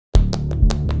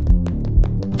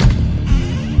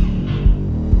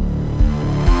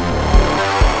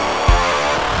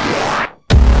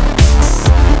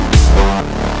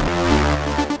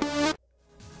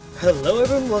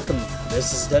welcome.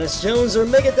 This is Dennis Jones, or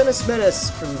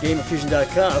MegaDennismenace from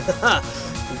GameFusion.com.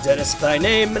 Haha! Dennis by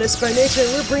name, Menace by nature,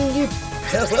 and we're bringing you...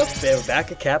 Well, we're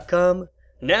back at Capcom.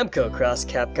 Namco X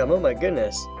Capcom, oh my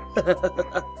goodness.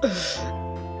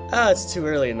 It's too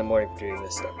early in the morning for doing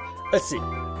this stuff. Let's see.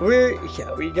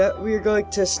 We're going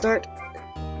to start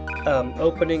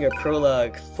opening a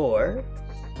prologue for...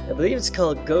 I believe it's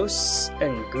called Ghosts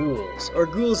and Ghouls, or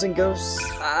Ghouls and Ghosts,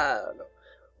 I don't know.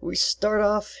 We start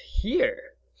off here,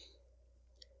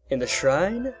 in the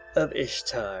Shrine of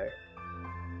Ishtar.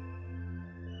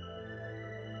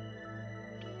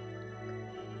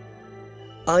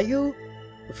 Are you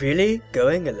really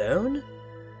going alone?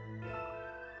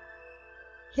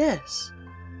 Yes.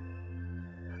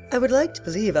 I would like to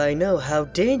believe I know how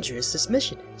dangerous this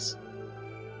mission is.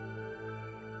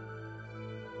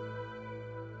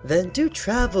 Then do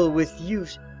travel with you,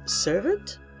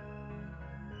 servant?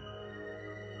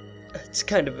 It's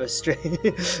kind of a strange...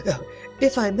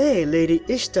 If I may, Lady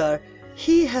Ishtar,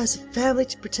 he has a family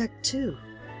to protect too.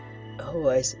 Oh,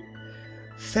 I see.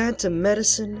 Phantom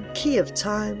medicine, key of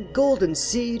time, golden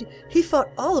seed, he fought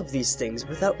all of these things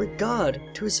without regard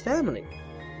to his family.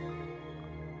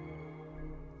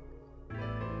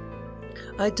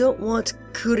 I don't want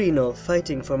Kurino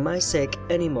fighting for my sake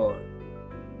anymore.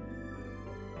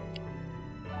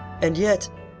 And yet,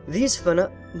 these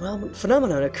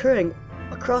phenomena occurring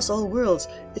across all worlds,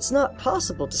 it's not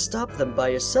possible to stop them by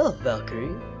yourself,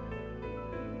 Valkyrie.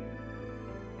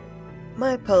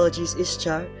 My apologies,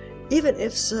 Ishtar. Even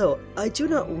if so, I do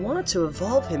not want to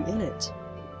involve him in it.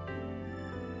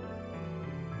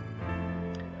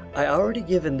 I already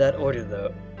given that order,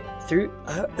 though, through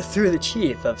the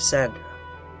chief of Sandra.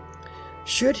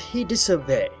 Should he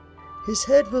disobey, his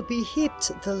head will be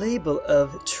heaped the label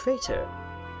of traitor.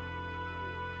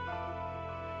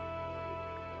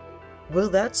 Will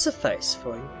that suffice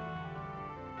for you?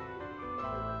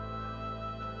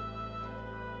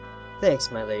 Thanks,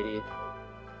 my lady.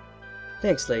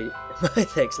 Thanks, lady.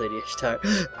 Thanks, Lady Ishtar.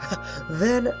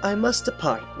 Then I must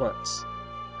depart at once.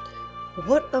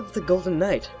 What of the Golden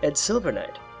Knight and Silver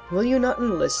Knight? Will you not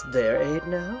enlist their aid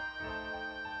now?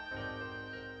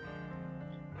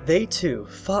 They too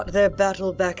fought their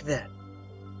battle back then.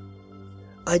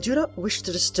 I do not wish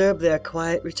to disturb their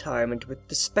quiet retirement with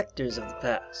the specters of the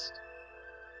past.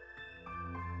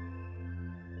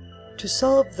 To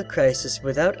solve the crisis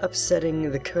without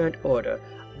upsetting the current order,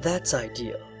 that's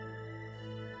ideal.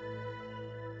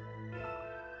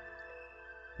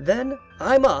 Then,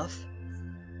 I'm off!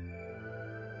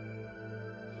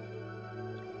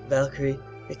 Valkyrie,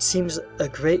 it seems a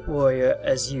great warrior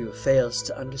as you fails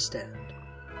to understand.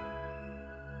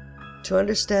 To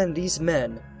understand these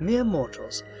men, mere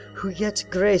mortals, who yet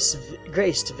graced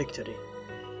victory.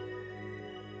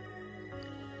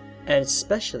 And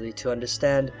especially to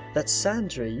understand that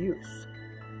Sandra youth.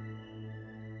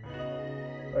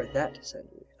 Or that Sandra.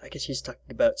 I guess she's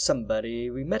talking about somebody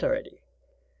we met already.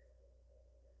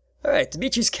 Alright,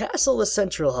 Dimitri's castle, the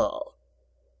central hall.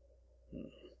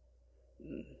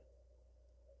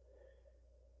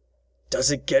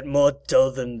 Does it get more dull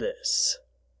than this?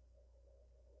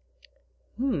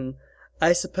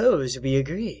 I suppose we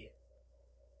agree.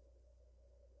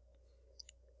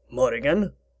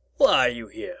 Morrigan, why are you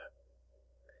here?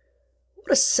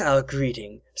 What a sour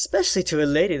greeting, especially to a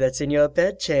lady that's in your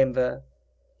bedchamber.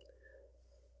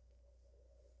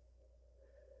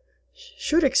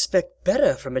 Should expect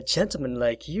better from a gentleman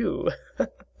like you.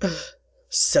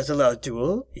 Settle our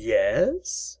duel,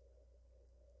 yes?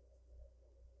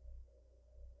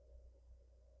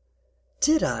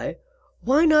 Did I?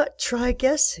 Why not try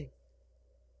guessing?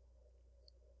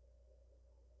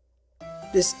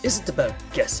 This isn't about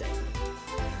guessing.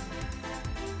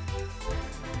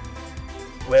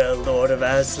 Well, Lord of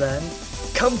Aslan,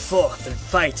 come forth and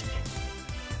fight me.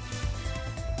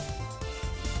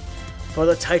 For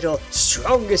the title,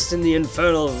 Strongest in the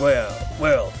Infernal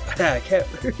World. I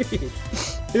can't read.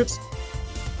 Oops.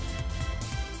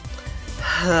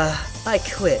 I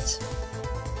quit.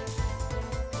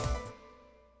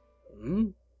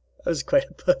 That was quite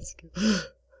a buzzkill.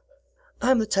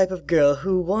 I'm the type of girl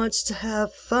who wants to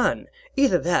have fun.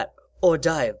 Either that, or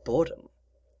die of boredom.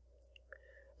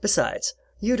 Besides,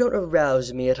 you don't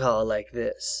arouse me at all like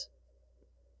this.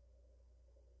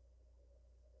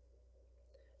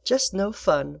 Just no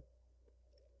fun.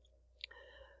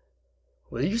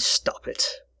 Will you stop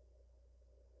it?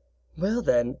 Well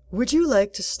then, would you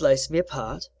like to slice me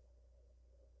apart?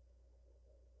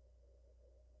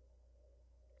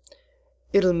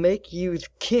 It'll make you the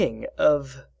king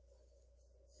of...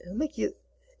 It'll make you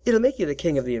the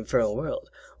king of the infernal world.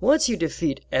 Once you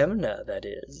defeat Emna, that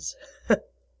is.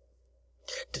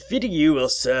 Defeating you will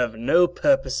serve no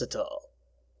purpose at all.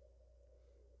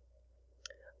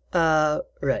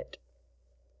 Right.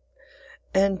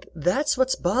 And that's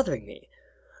what's bothering me.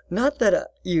 Not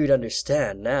that you'd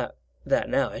understand now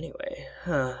anyway.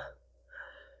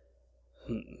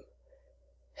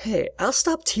 Hey, I'll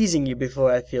stop teasing you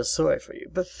before I feel sorry for you,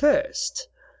 but first...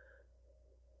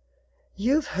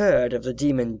 You've heard of the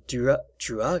demon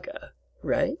Druaga,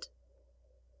 right?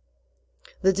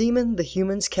 The demon the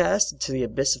humans cast into the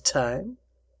abyss of time?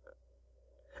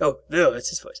 Oh, no, it's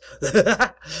his voice.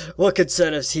 What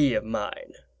concern is he of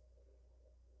mine?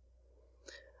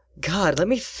 God, let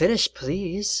me finish,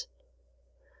 please.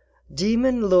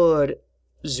 Demon Lord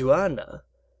Zunan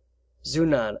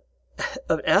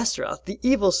of Astaroth, the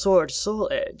evil sword Soul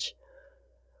Edge.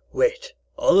 Wait,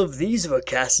 all of these were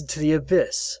cast into the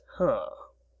abyss, huh?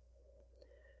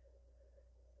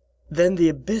 Then the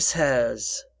abyss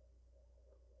has...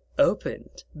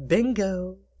 opened.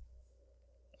 Bingo!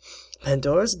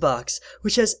 Pandora's box,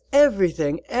 which has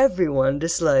everything everyone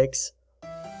dislikes.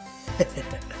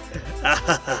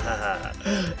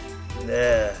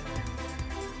 Nah.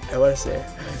 I want to say.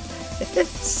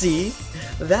 See?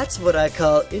 That's what I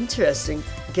call interesting.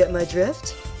 Get my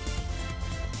drift?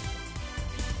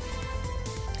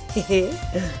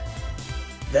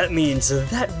 That means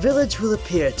that village will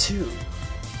appear too.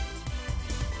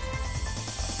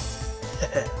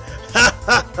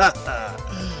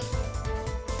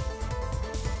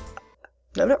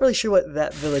 I'm not really sure what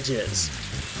that village is.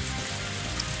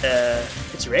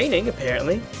 It's raining,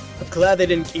 apparently. I'm glad they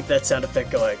didn't keep that sound effect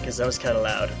going, because that was kind of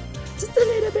loud. Just a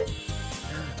little bit.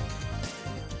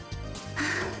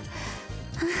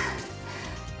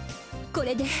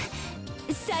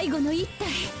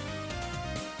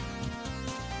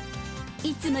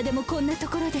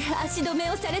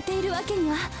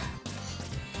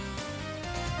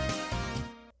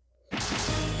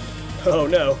 Oh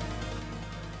no.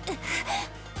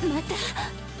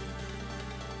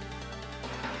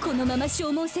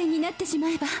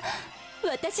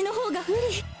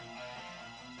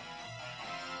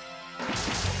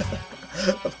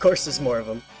 Of course there's more of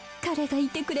them.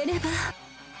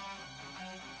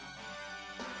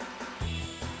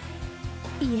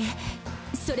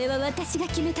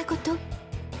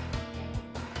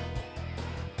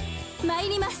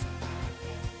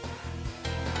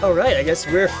 Alright, I guess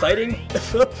we're fighting.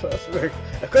 Of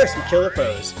course we kill the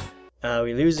foes.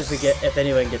 We lose if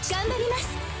anyone gets defeated.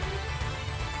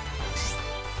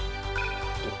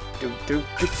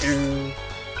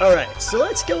 Alright, so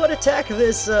let's go and attack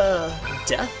this,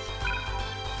 Death?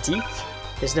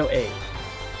 There's no A.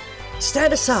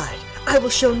 Stand aside! I will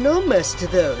show no mercy to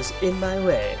those in my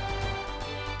way.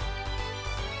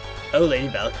 Oh, Lady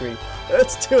Valkyrie.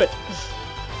 Let's do it!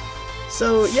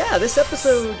 So, yeah, this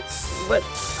episode,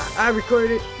 I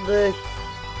recorded the...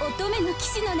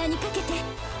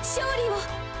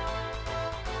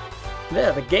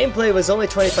 Yeah, the gameplay was only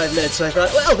 25 minutes, so I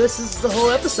thought, well, this is the whole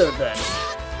episode then.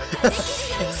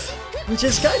 Which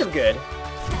is kind of good.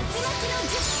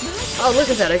 Oh, look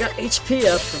at that, I got HP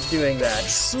up from doing that.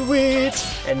 Sweet!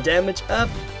 And damage up.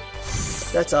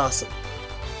 That's awesome.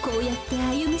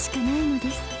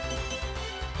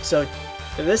 So,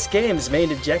 this game's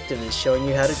main objective is showing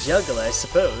you how to juggle, I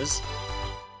suppose.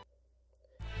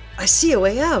 I see a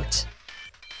way out!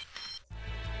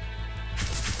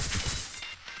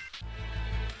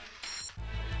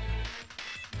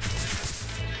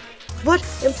 What?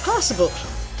 Impossible!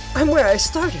 I'm where I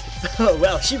started! Oh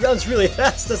wow, she runs really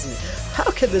fast, doesn't she?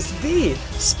 How can this be?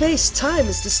 Space-time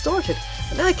is distorted,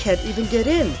 and I can't even get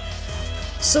in.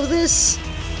 So this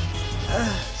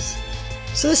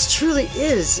truly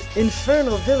is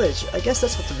Infernal Village. I guess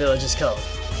that's what the village is called.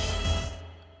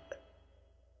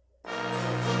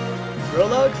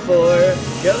 Prologue for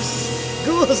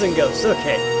Ghouls and Ghosts.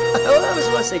 Okay. I always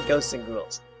want to say Ghosts and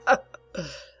Ghouls.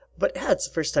 But yeah, it's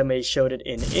the first time they showed it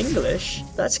in English.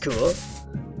 That's cool.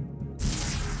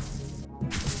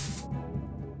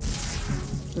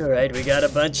 Alright, we got a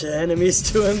bunch of enemies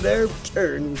doing their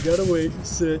turn. We gotta wait and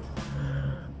sit.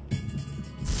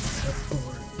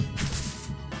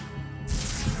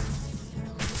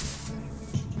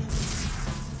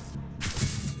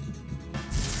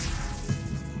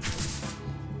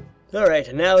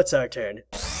 Alright, now it's our turn.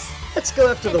 Let's go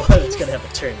after the one that's gonna have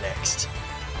a turn next.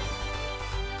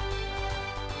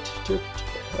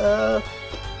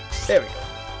 There we go.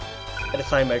 I had to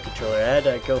find my controller. I had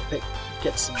to go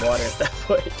get some water at that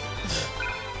point.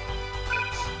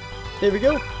 Here we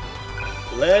go.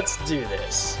 Let's do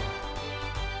this.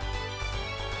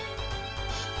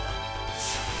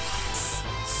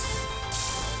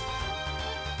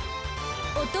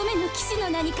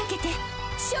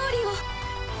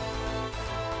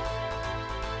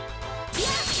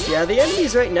 Yeah, the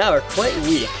enemies right now are quite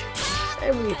weak.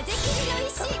 And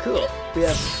oh, cool. We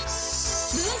have...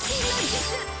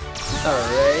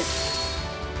 Alright.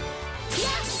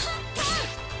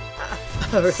 I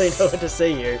don't really know what to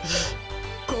say here.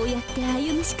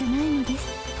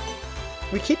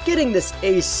 We keep getting this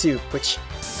A soup, which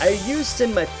I used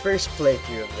in my first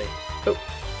playthrough of it. Oh,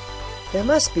 there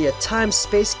must be a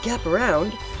time-space gap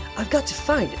around. I've got to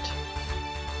find it.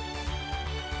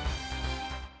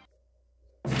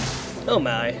 Oh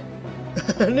my.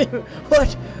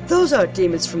 What? Those aren't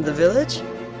demons from the village.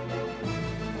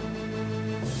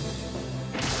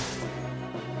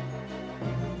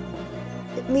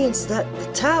 It means that the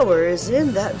tower is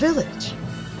in that village.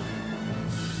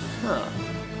 Huh.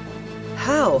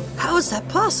 How? How is that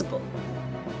possible?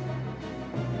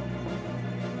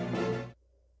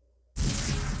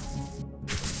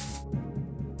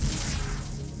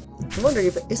 I'm wondering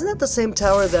if... Isn't that the same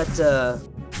tower that,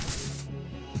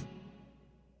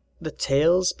 the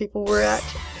Tails people were at?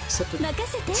 Except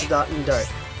it's not in dark.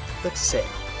 Looks the same.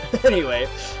 Anyway,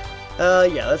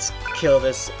 yeah, let's kill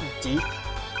this Deep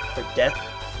for death.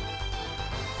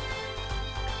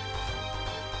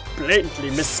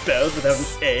 Blatantly misspelled without an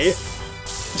A.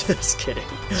 Just kidding.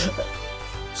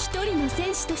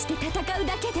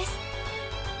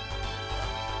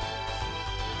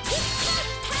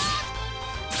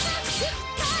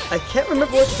 I can't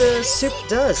remember what the soup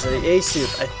does, the A soup.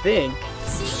 I think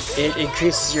it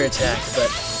increases your attack,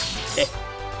 but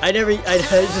I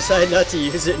decided not to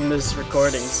use it in this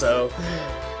recording, so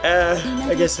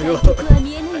I guess we won't. I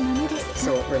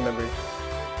won't remember.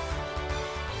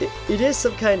 It is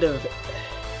some kind of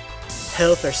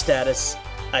health or status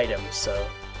item, so.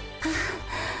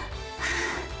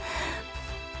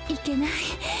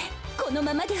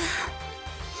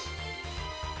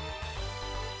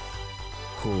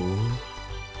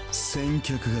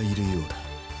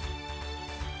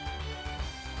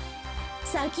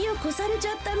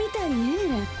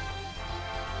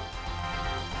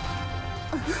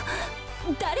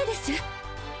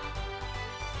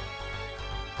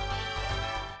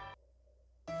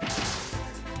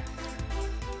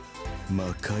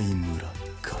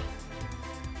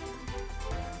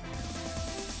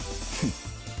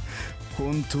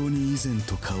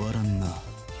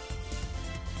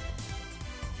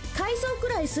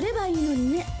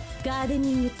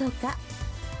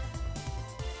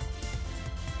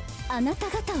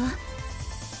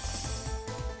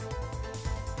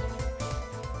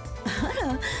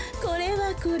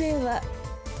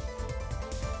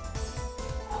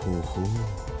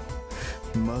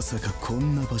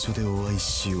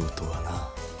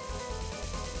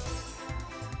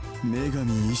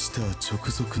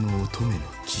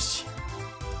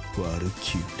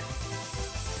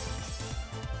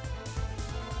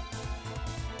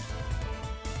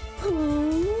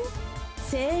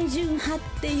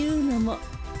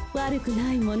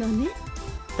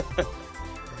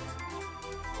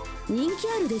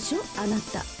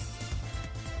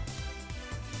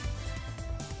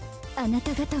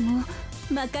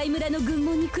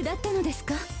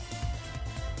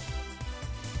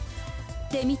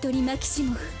 Demitri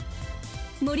Maximov,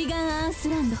 Morrigan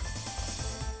Arsland.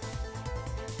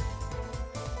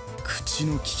 口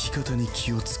の利き方に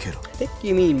気をつけろ。 I think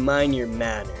you mean mind your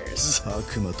manners.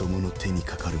 悪魔どもの手に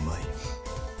かかる前に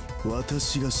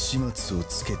私が始末を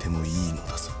つけてもいいの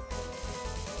だぞ。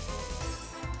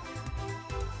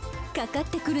かかっ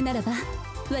てくるならば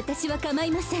私は構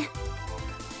いません。は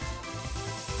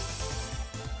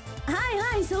い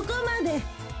はい、そこまで。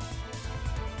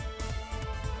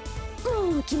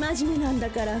もう生真面目なんだ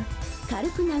から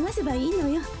軽く流せばいいの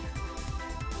よ。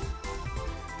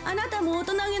あなたも大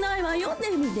人げないわよ、デ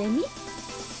ミデミ。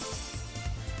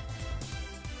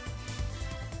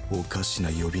おかしな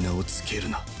呼び名をつける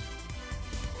な。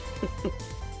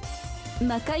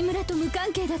魔界村と無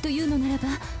関係だというのならば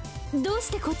どう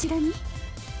してこちらに？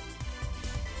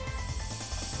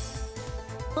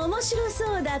面白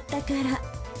そうだったから。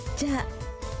じゃあ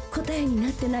答えにな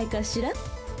ってないかしら？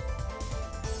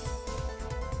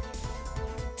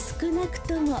少なく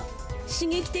とも刺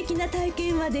激的な体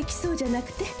験はできそうじゃな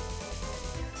くて。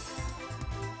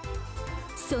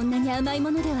そんなに甘い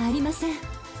ものではありません。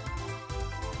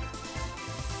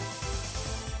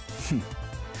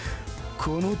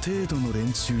この程度の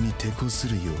連中に手こず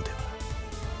るようで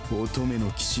は乙女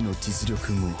の騎士の実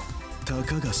力もた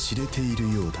かが知れてい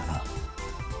るようだな。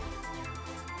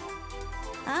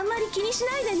あんまり気にし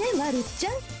ないでね、ワルちゃ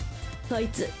ん。こい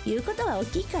つ言うことは大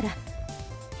きいから。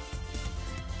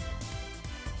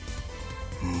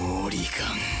モリ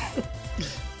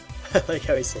I like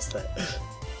how he says that.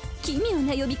 奇妙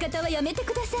な呼び方はやめて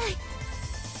ください。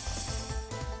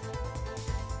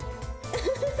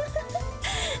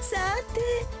さ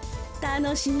て、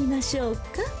楽しみましょうか。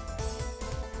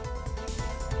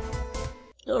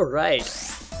Alright.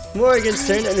 Morrigan's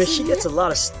turn, and she gets a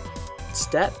lot of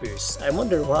stat boosts. I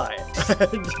wonder why.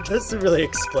 It doesn't really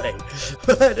explain.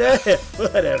 But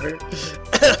whatever.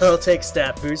 I'll take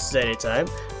stat boosts anytime.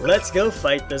 Let's go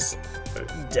fight this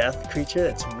death creature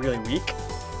that's really weak.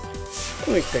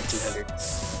 Only 1300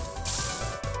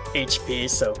 HP,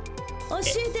 so. 教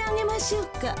えてあげましょう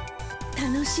か。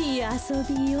楽しい遊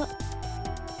びを。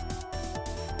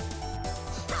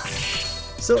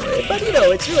So, but you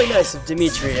know, it's really nice of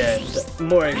Demitri and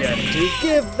Morrigan to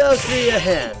give Valkyrie a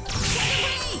hand.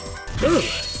 Ooh.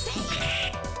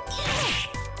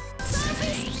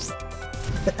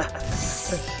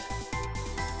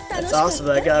 That's awesome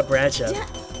that I got a branch out.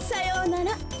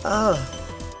 Ah.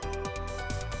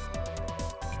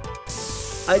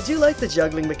 I do like the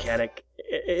juggling mechanic.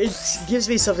 It gives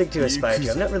me something to aspire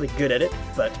to. I'm not really good at it,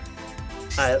 but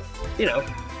I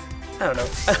don't know.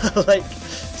 I like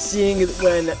seeing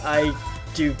when I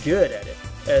do good at it,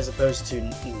 as opposed to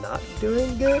not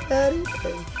doing good at it,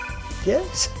 I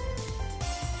guess?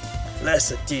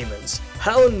 Lesser demons.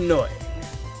 How annoying.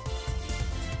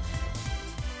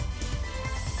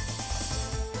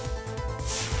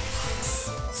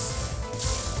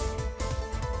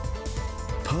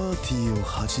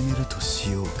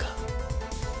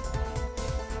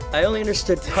 I only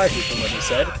understood party from what he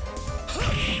said.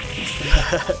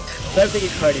 I'm thinking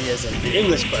party as in the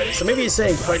English party, so maybe he's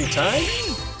saying party time?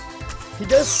 He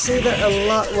does say that a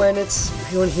lot when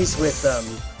he's with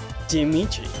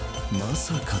Demitri.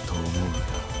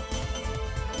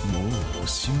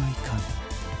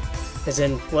 As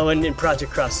in, well, when in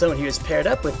Project Cross Zone he was paired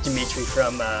up with Demitri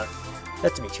from not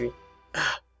Demitri.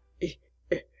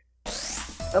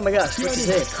 Oh my gosh, what's his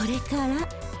name?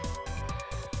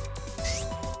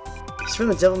 It's from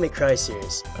the Devil May Cry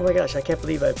series. Oh my gosh, I can't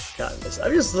believe I've forgotten this.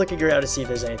 I'm just looking around to see if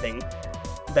there's anything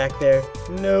back there.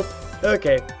 Nope.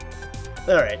 Okay.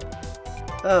 Alright.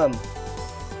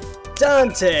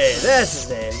 Dante! That's his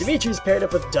name. Dimitri's paired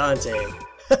up with Dante.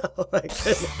 Oh my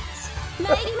goodness.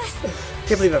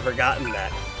 Can't believe I've forgotten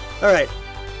that. Alright.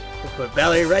 We'll put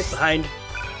Valerie right behind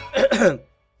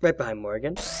right behind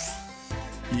Morrigan.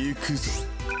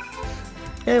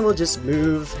 And we'll just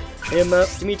move him up,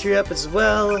 Demitri up as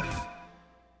well.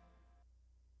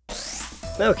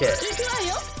 Okay.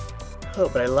 Oh,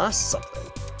 but I lost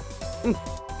something.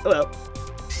 Well,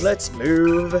 let's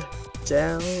move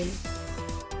down.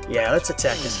 Yeah, let's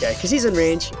attack this guy, because he's in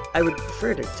range. I would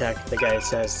prefer to attack the guy that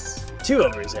has 2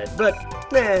 over his head, but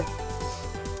nah.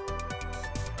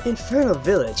 Infernal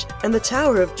Village and the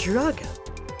Tower of Draga.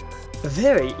 A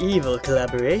very evil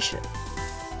collaboration.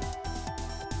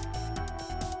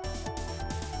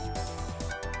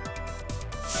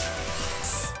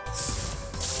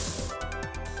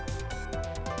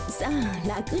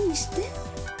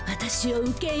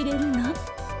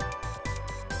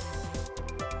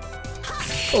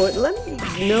 Oh, let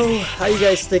me know how you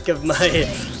guys think of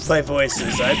my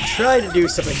voices. I've tried to do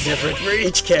something different for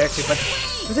each character, but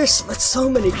there's so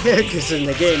many characters in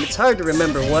the game, it's hard to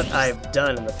remember what I've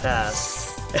done in the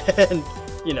past. And,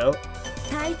 you know.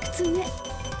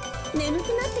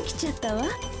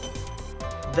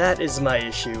 That is my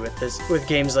issue with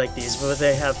games like these, where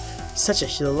they have such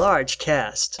a large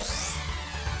cast.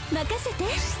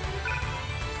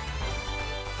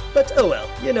 But oh well,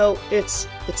 you know, it's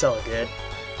all good.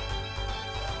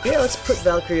 Yeah, let's put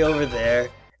Valkyrie over there,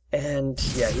 and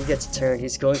yeah, he gets a turn.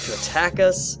 He's going to attack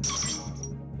us.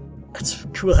 That's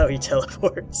cool how he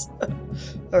teleports.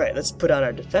 Alright, let's put on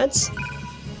our defense,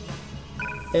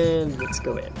 and let's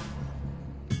go in.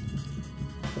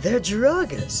 They're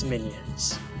Draga's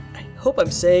minions. I hope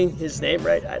I'm saying his name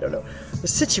right, I don't know. The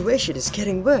situation is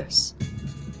getting worse.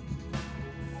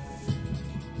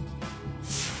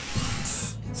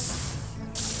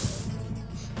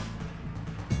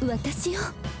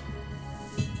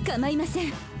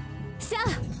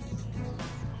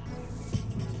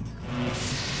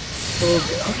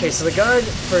 Okay, so the guard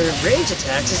for range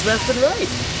attacks is left and right.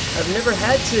 I've never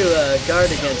had to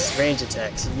guard against range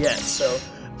attacks yet, so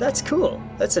that's cool.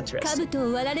 That's interesting.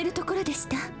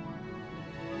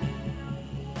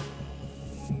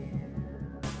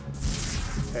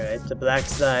 Alright, the black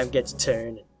slime gets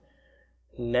turned.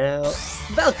 Now,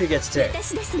 Valkyrie gets turned.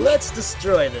 Let's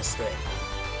destroy this thing.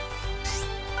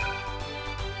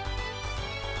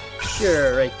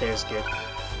 Sure, right there's good.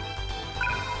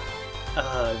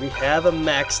 We have a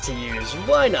max to use.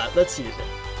 Why not? Let's use it.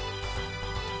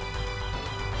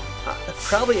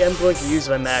 probably am going to use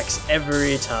my max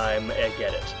every time I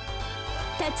get it.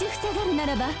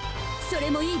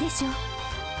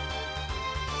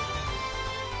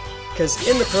 Because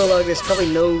in the prologue, there's probably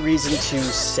no reason to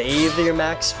save your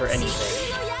max for anything.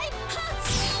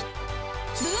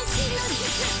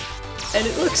 And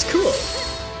it looks cool!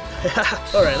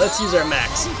 Alright, let's use our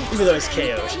max, even though it's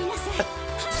KO'd.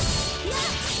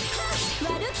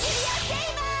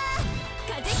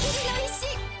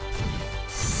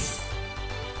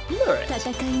 Alright.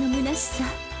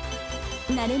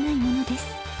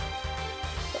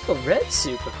 Oh, red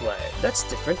soup acquired. That's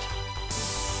different.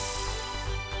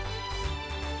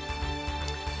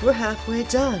 We're halfway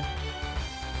done.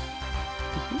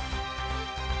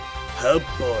 Oh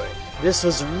boy, this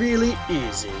was really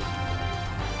easy.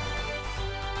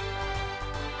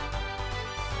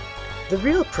 The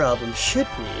real problem should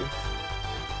be,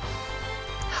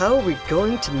 how are we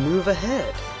going to move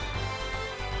ahead?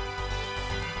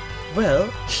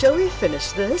 Well, shall we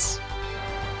finish this?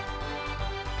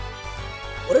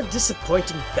 What a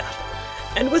disappointing battle,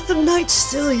 and with the night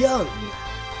still young.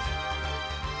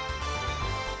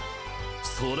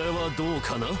 それはどう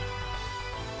かな?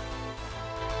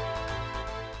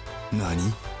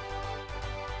 何?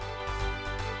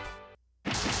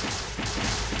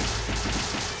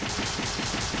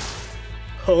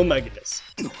 Oh my goodness.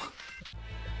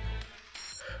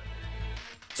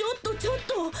 ちょっ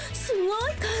とすご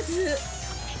い数。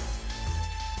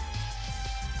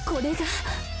これが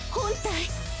本体。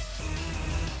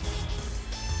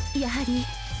やはり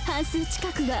半数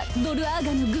近くがドルアー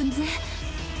ガの軍勢。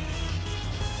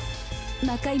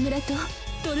魔界村と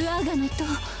ドルアーガの塔、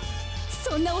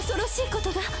そんな恐ろしいこ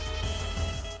とが。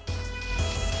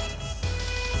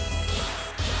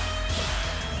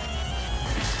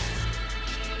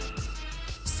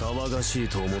騒がしい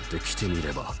と思って来てみ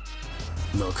れば、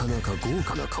なかなか豪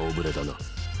華な顔ぶれだな。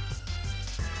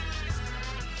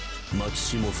マキ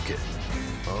シモフ家、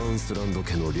アーンスランド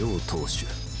家の両当主、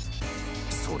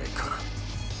それか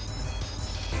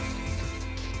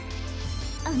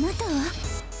らあなたは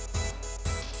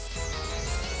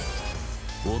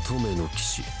乙女の騎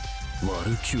士ワ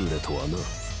ルキューレとはな。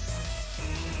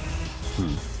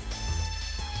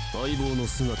相棒の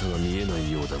姿が見えな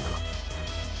いようだが、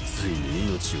ついに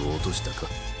命を落としたか。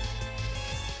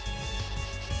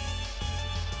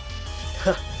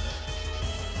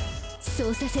そ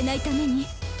うさせないために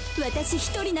私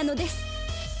一人なのです。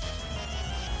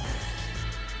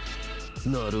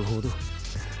なるほど、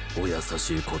お優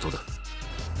しいことだ。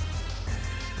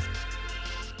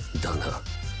だが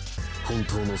本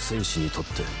当の戦士にとっ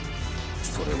て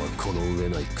それはこの上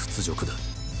ない屈辱だ。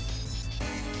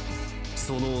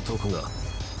その男が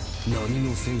並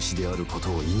の戦士であること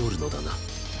を祈るのだな。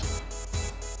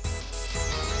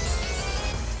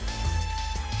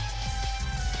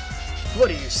What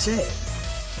do you say?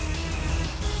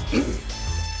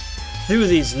 Through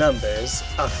these numbers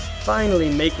are finally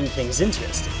making things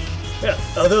interesting. Well,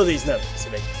 although these numbers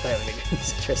are finally making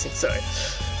things interesting, sorry.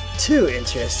 Too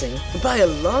interesting by a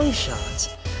long shot.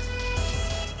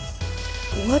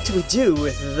 What do we do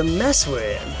with the mess we're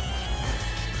in?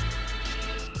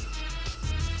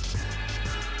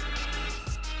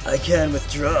 I can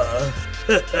withdraw.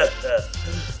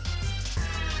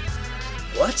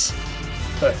 What?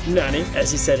 Nani,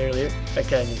 as he said earlier. I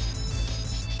can...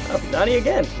 Oh, Nani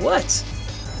again. What?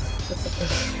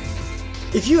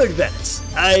 If you advance,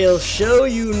 I'll show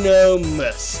you no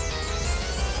mercy.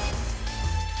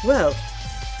 Well,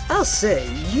 I'll say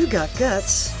you got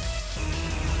guts.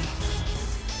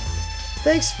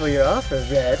 Thanks for your offer,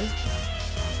 Red.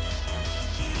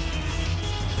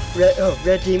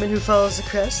 Red Demon who follows the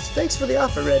crest. Thanks for the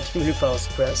offer, Red Demon who follows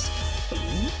the crest.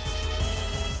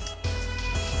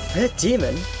 Red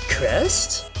Demon?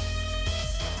 Crest?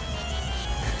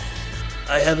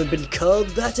 I haven't been called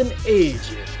that in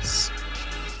ages.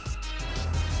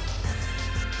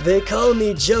 They call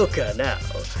me Joker now.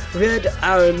 Red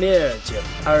Aramir Joker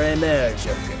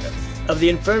of the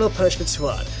Infernal Punishment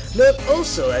Squad, known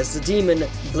also as the Demon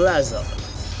Blazon.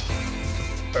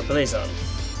 Or Blazon.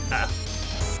 Ah.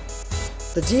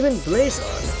 The Demon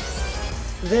Blazon?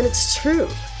 Then it's true.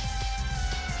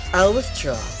 I'll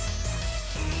withdraw.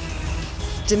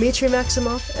 Demitri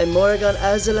Maximoff and Morrigan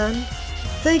Azalan,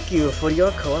 thank you for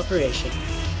your cooperation.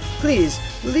 Please,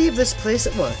 leave this place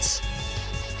at once.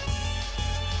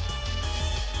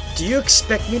 Do you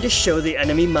expect me to show the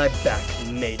enemy my back,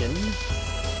 maiden?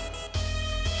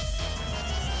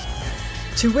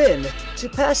 To win, to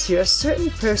pass here, a certain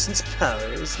person's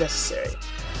power is necessary.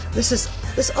 This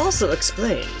also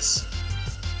explains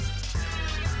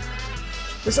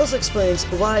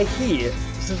why he,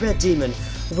 the Red Demon,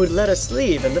 would let us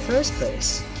leave in the first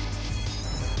place.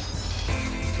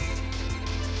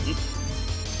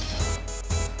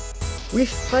 We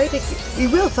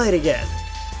will fight again,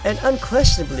 and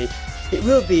unquestionably, it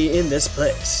will be in this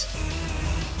place.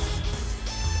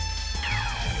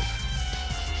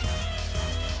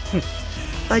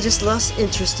 I just lost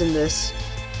interest in this.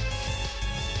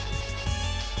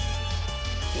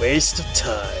 Waste of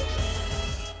time.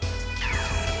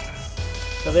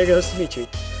 Oh, there goes Demitri.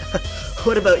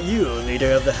 What about you,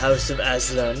 leader of the House of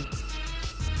Aslan?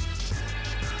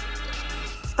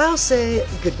 I'll say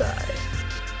goodbye.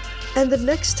 And the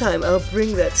next time I'll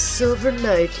bring that silver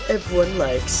knight everyone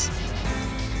likes.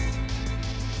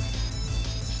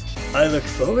 I look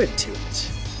forward to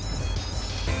it.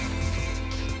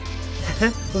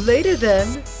 Later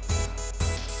then.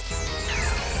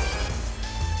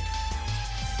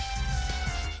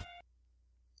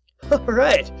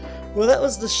 Alright, well that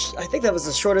was I think that was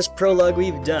the shortest prologue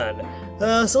we've done.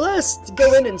 So let's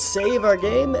go in and save our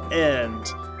game, and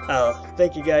I'll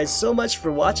thank you guys so much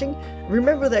for watching.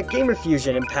 Remember that Gamer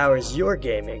Fusion empowers your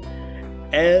gaming.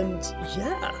 And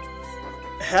yeah,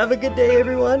 have a good day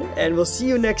everyone, and we'll see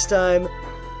you next time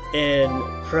in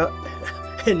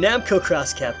Namco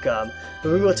X Capcom,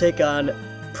 where we will take on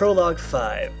Prologue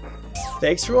 5.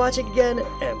 Thanks for watching again,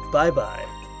 and bye-bye.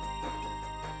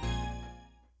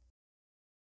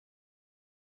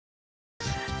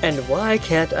 And why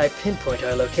can't I pinpoint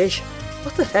our location?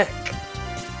 What the heck?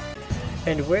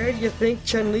 And where do you think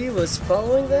Chun-Li was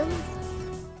following them?